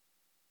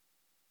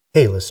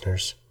Hey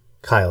listeners,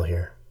 Kyle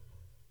here.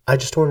 I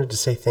just wanted to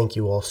say thank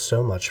you all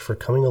so much for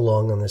coming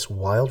along on this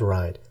wild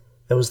ride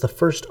that was the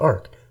first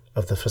arc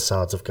of the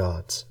Facades of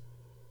Gods.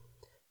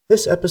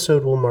 This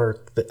episode will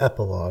mark the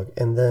epilogue,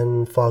 and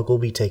then Fogg will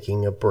be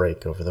taking a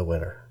break over the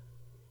winter.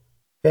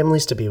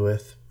 Families to be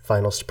with,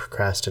 finals to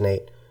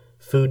procrastinate,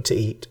 food to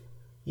eat,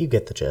 you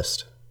get the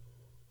gist.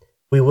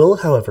 We will,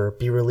 however,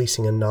 be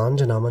releasing a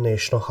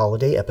non-denominational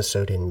holiday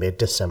episode in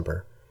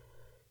mid-December.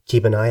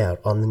 Keep an eye out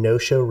on the No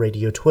Show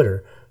Radio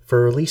Twitter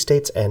for release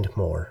dates and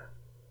more.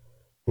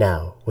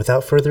 Now,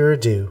 without further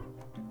ado,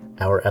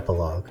 our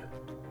epilogue.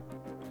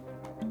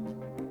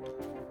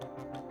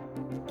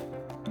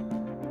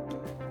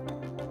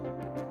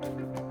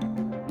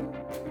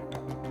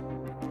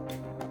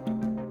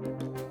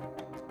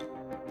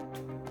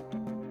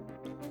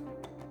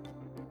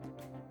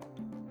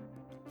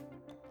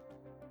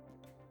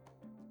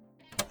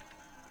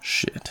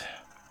 Shit.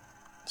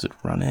 Is it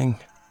running?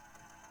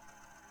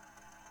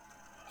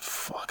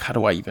 Fuck, how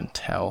do I even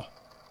tell?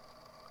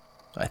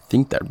 I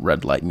think that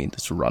red light means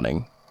it's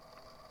running.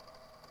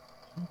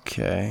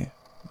 Okay.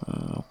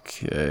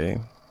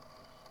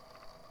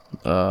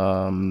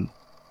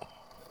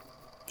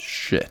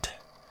 Shit.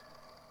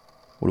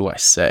 What do I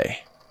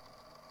say?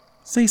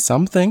 Say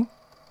something.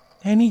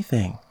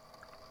 Anything.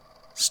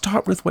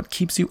 Start with what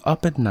keeps you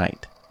up at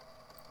night.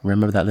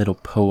 Remember that little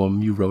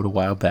poem you wrote a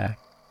while back?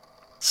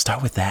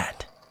 Start with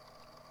that.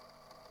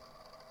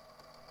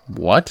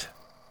 What?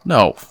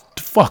 No.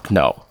 Fuck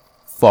no.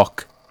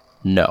 Fuck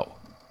no.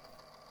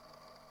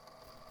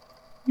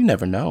 You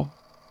never know.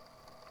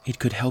 It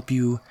could help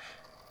you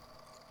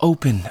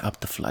open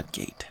up the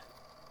floodgate.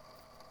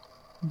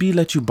 B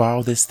let you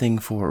borrow this thing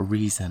for a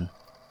reason.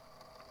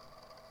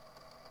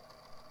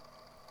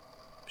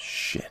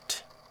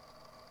 Shit.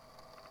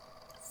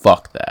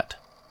 Fuck that.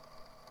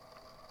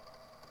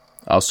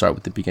 I'll start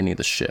with the beginning of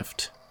the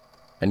shift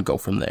and go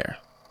from there.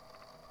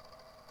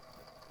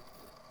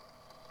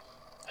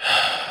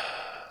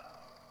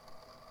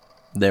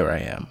 There I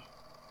am,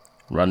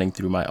 running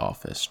through my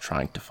office,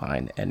 trying to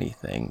find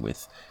anything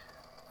with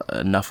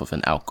enough of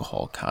an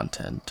alcohol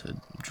content to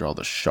draw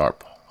the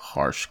sharp,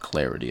 harsh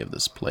clarity of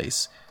this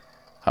place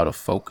out of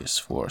focus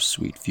for a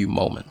sweet few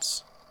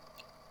moments.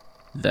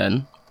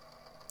 Then,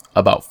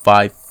 about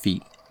 5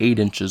 feet, 8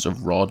 inches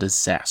of raw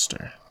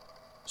disaster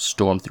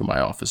stormed through my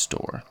office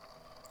door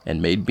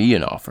and made me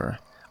an offer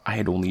I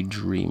had only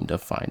dreamed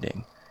of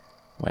finding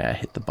when I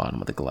hit the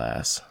bottom of the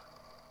glass.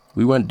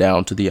 We went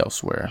down to the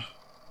elsewhere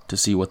to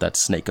see what that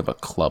snake of a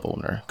club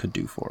owner could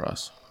do for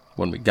us.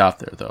 When we got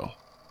there, though,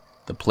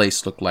 the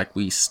place looked like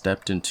we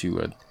stepped into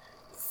a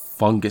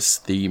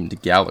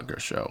fungus-themed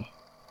Gallagher show.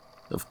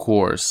 Of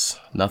course,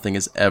 nothing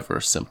is ever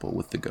simple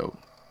with the goat.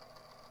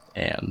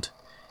 And,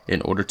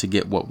 in order to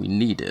get what we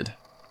needed,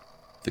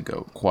 the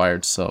goat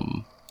required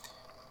some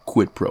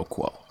quid pro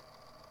quo.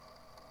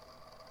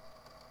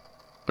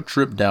 A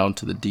trip down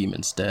to the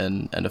demon's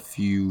den and a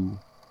few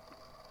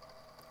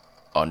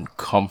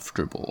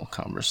uncomfortable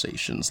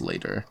conversations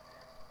later,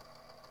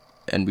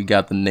 and we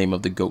got the name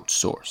of the goat's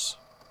source.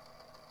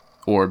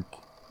 Or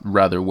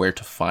rather, where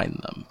to find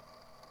them.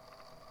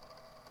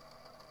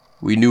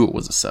 We knew it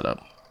was a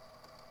setup.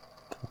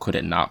 Could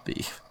it not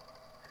be?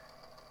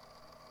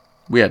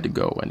 We had to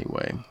go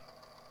anyway.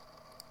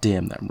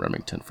 Damn that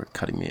Remington for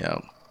cutting me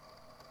out.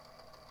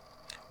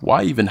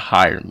 Why even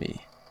hire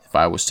me if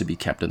I was to be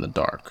kept in the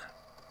dark?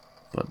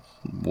 But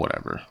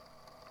whatever.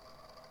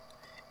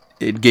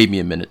 It gave me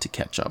a minute to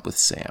catch up with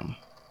Sam,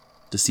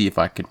 to see if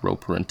I could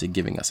rope her into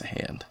giving us a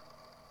hand.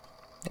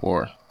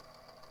 Or,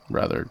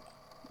 rather,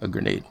 a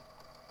grenade.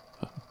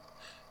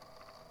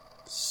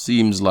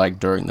 Seems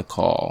like during the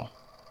call,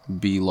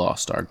 B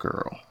lost our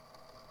girl.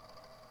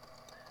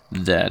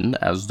 Then,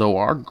 as though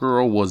our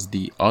girl was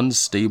the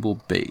unstable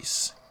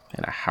base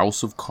in a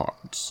house of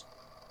cards,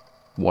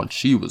 once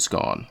she was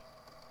gone,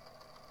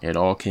 it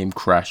all came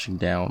crashing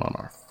down on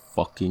our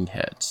fucking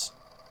heads.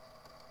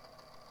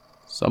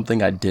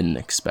 Something I didn't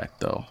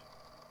expect, though.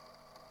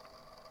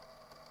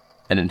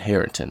 An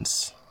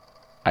inheritance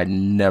I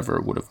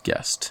never would have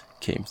guessed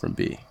came from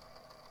B.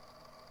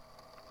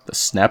 The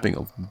snapping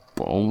of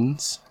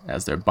bones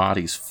as their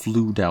bodies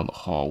flew down the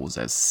hall was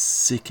as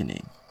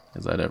sickening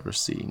as I'd ever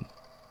seen.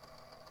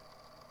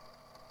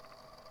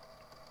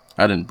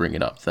 I didn't bring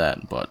it up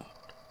then, but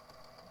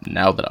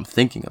now that I'm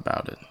thinking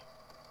about it,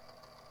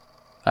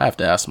 I have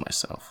to ask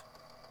myself,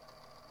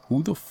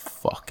 who the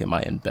fuck am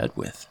I in bed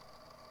with?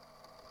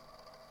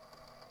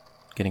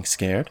 Getting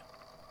scared?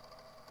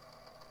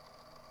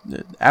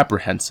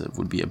 Apprehensive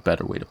would be a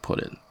better way to put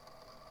it.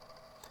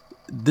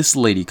 This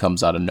lady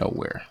comes out of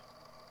nowhere,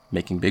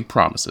 making big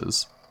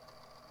promises,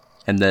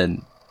 and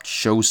then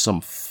shows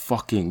some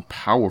fucking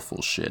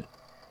powerful shit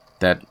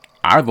that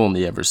I've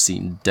only ever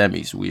seen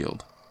Demis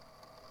wield.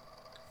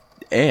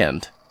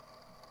 And,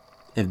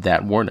 if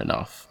that weren't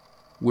enough,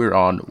 we're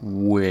on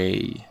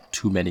way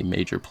too many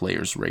major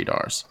players'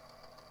 radars.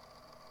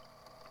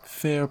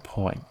 Fair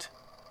point.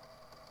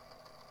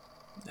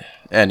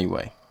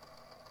 Anyway,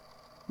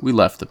 we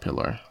left the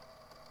pillar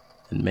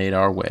and made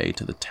our way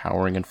to the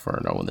towering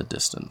inferno in the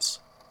distance.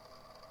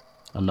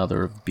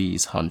 Another of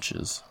B's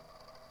hunches.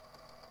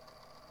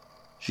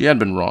 She had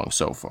been wrong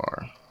so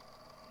far,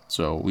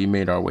 so we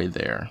made our way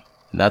there,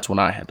 and that's when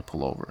I had to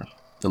pull over.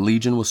 The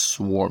Legion was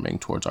swarming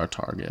towards our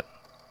target,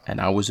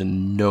 and I was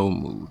in no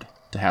mood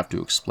to have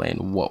to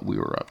explain what we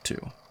were up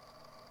to.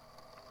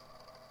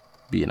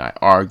 B and I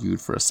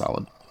argued for a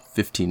solid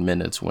 15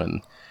 minutes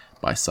when,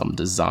 by some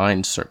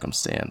designed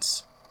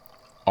circumstance,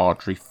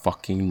 Audrey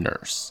fucking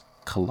Nurse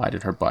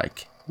collided her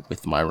bike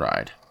with my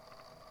ride.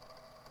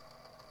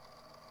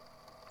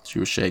 She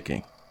was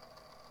shaking.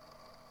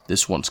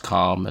 This once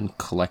calm and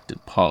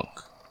collected punk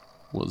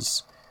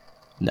was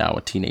now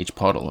a teenage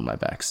puddle in my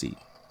backseat.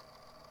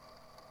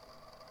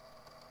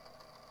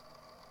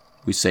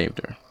 We saved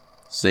her.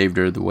 Saved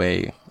her the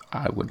way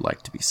I would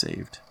like to be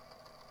saved.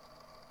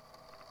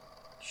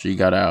 She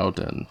got out,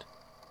 and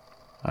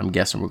I'm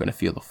guessing we're going to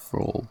feel the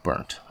full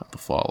burnt of the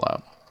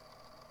fallout.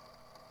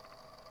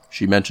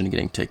 She mentioned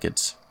getting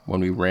tickets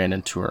when we ran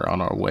into her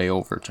on our way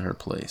over to her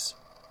place.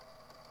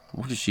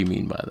 What does she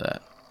mean by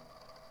that?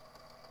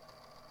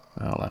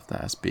 I'll have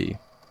to ask B.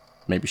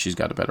 Maybe she's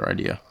got a better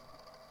idea.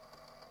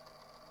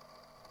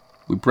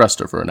 We pressed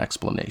her for an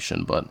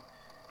explanation, but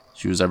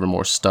she was ever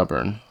more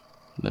stubborn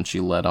than she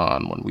let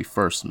on when we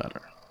first met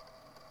her.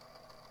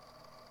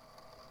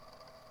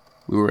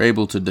 We were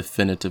able to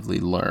definitively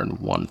learn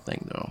one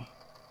thing, though.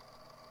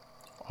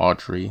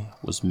 Audrey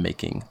was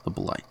making the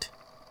Blight.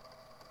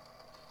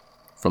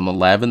 From the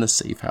lab in the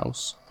safe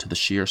house to the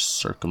sheer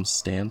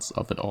circumstance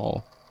of it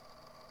all,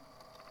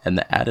 and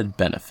the added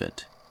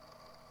benefit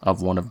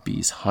of one of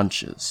B's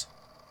hunches,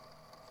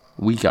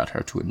 we got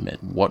her to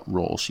admit what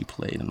role she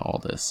played in all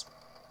this.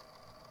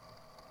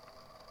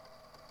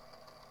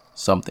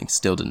 Something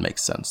still didn't make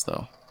sense,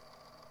 though.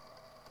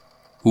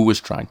 Who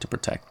was trying to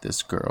protect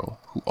this girl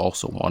who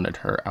also wanted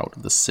her out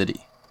of the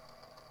city?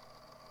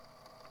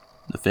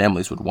 The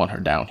families would want her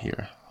down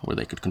here, where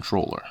they could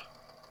control her.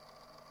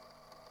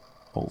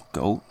 Old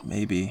Goat,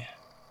 maybe?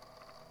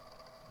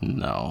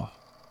 No.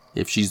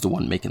 If she's the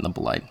one making the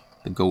Blight,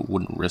 the Goat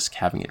wouldn't risk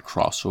having it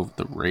cross over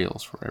the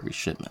rails for every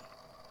shipment.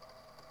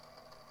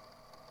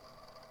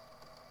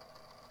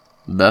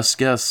 Best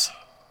guess.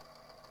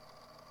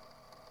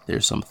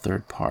 There's some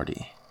third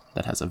party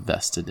that has a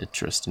vested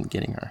interest in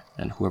getting her,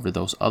 and whoever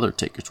those other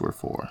tickets were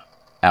for,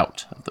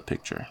 out of the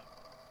picture.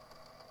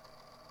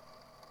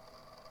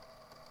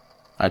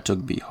 I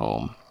took B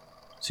home.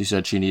 She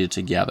said she needed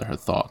to gather her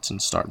thoughts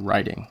and start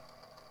writing.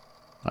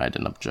 I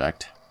didn't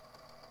object.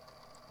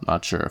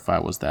 Not sure if I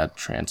was that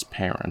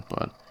transparent,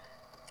 but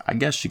I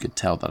guess she could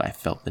tell that I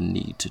felt the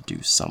need to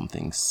do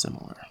something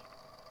similar.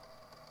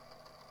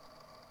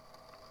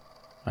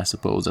 I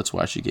suppose that's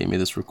why she gave me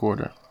this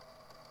recorder.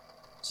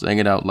 Saying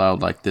it out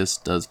loud like this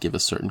does give a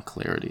certain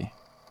clarity.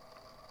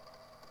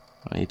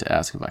 I need to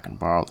ask if I can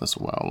borrow this a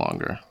while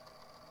longer.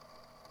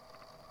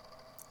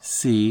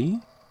 See?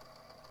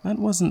 That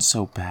wasn't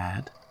so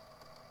bad.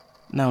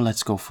 Now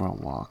let's go for a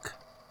walk.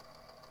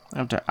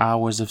 After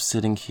hours of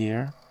sitting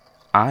here,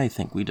 I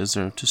think we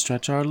deserve to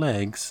stretch our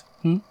legs,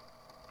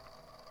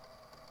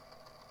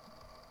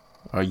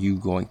 Are you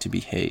going to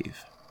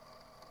behave?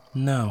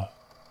 No.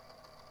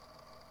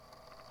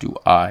 Do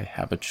I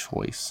have a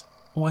choice?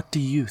 What do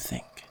you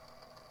think?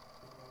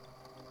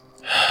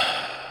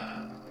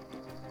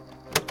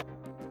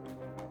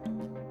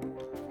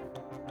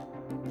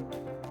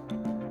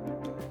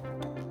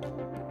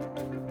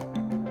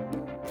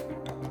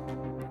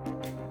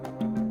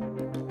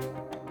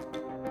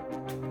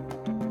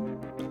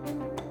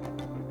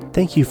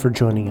 Thank you for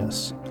joining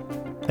us.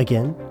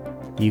 Again,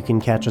 you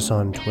can catch us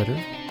on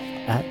Twitter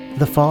at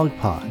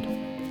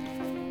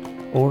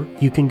TheFogPod, or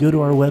you can go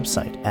to our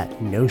website at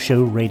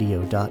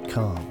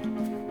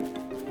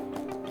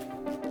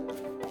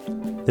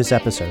noshowradio.com. This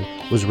episode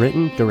was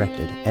written,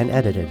 directed, and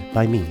edited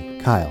by me,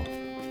 Kyle.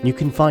 You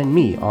can find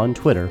me on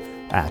Twitter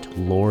at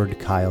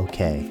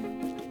LordKyleK.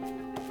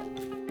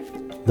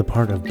 The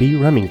part of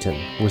B. Remington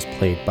was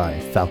played by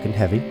Falcon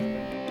Heavy.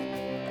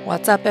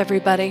 What's up,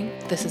 everybody?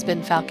 This has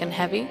been Falcon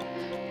Heavy.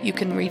 You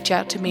can reach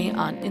out to me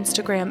on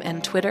Instagram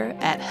and Twitter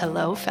at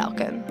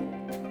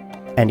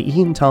HelloFalcon. And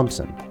Ian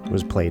Thompson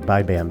was played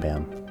by Bam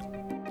Bam.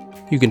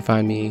 You can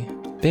find me,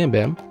 Bam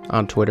Bam,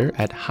 on Twitter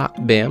at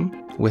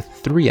HotBam with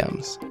 3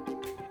 M's.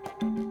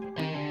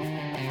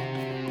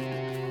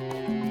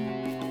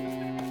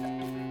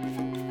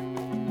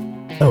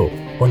 Oh,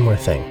 one more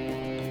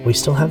thing. We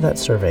still have that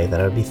survey that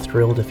I would be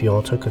thrilled if you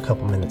all took a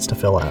couple minutes to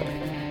fill out.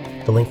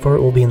 The link for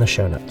it will be in the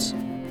show notes.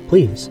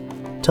 Please,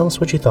 tell us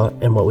what you thought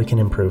and what we can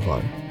improve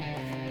on.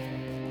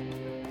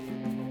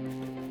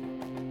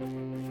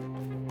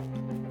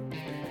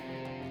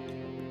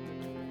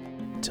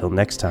 Till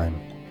next time,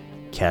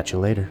 catch you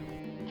later.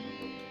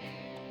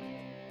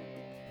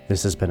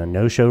 This has been a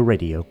No Show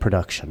Radio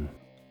production.